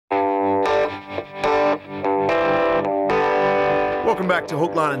Welcome back to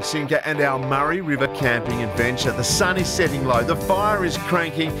Hook, Line and Sinker and our Murray River camping adventure. The sun is setting low, the fire is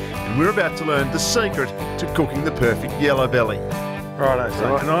cranking, and we're about to learn the secret to cooking the perfect yellowbelly. Righto,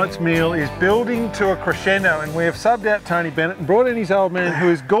 so tonight's meal is building to a crescendo, and we have subbed out Tony Bennett and brought in his old man, who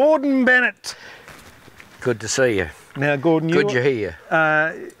is Gordon Bennett. Good to see you. Now, Gordon, good you're here.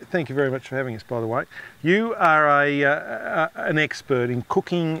 Thank you very much for having us, by the way. You are an expert in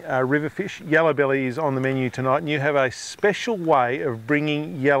cooking river fish. Yellowbelly is on the menu tonight, and you have a special way of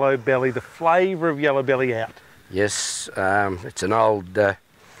bringing yellowbelly, the flavour of yellowbelly out. Yes, it's an old,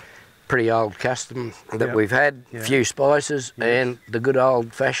 pretty old custom that we've had. A few spices and the good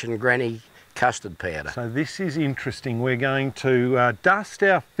old-fashioned granny custard powder. So this is interesting. We're going to dust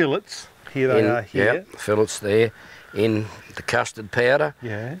our fillets. Here they are here. Yep, fillets there in the custard powder.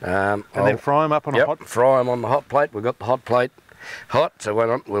 Yeah. And then fry them up on a hot. Fry them on the hot plate. We've got the hot plate hot, so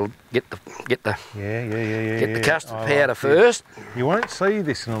we'll get the custard powder first. You won't see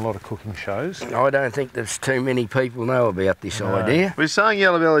this in a lot of cooking shows. I don't think there's too many people know about this idea. We're saying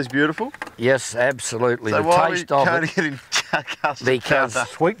yellowbelly is beautiful. Yes, absolutely. So the why taste are we of it. getting custard because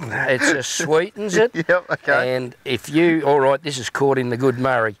it just sweetens it. Yep, okay. And if you, all right, this is caught in the good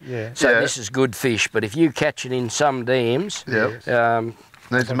Murray, so Yeah. this is good fish. But if you catch it in some dams,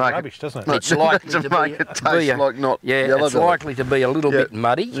 Needs to make rubbish, doesn't it? it's likely to make it taste like not yellowbelly. it's likely to be a little bit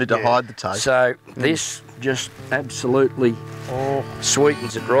muddy. Need to hide the taste. So this just absolutely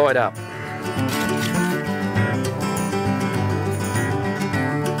sweetens it right up.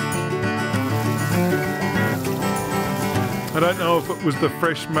 I don't know if it was the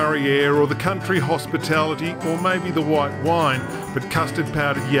fresh Murray air or the country hospitality or maybe the white wine, but custard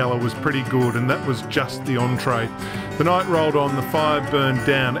powdered yellow was pretty good, and that was just the entree. The night rolled on, the fire burned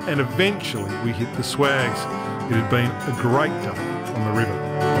down, and eventually we hit the swags. It had been a great day on the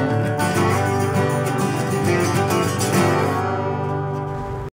river.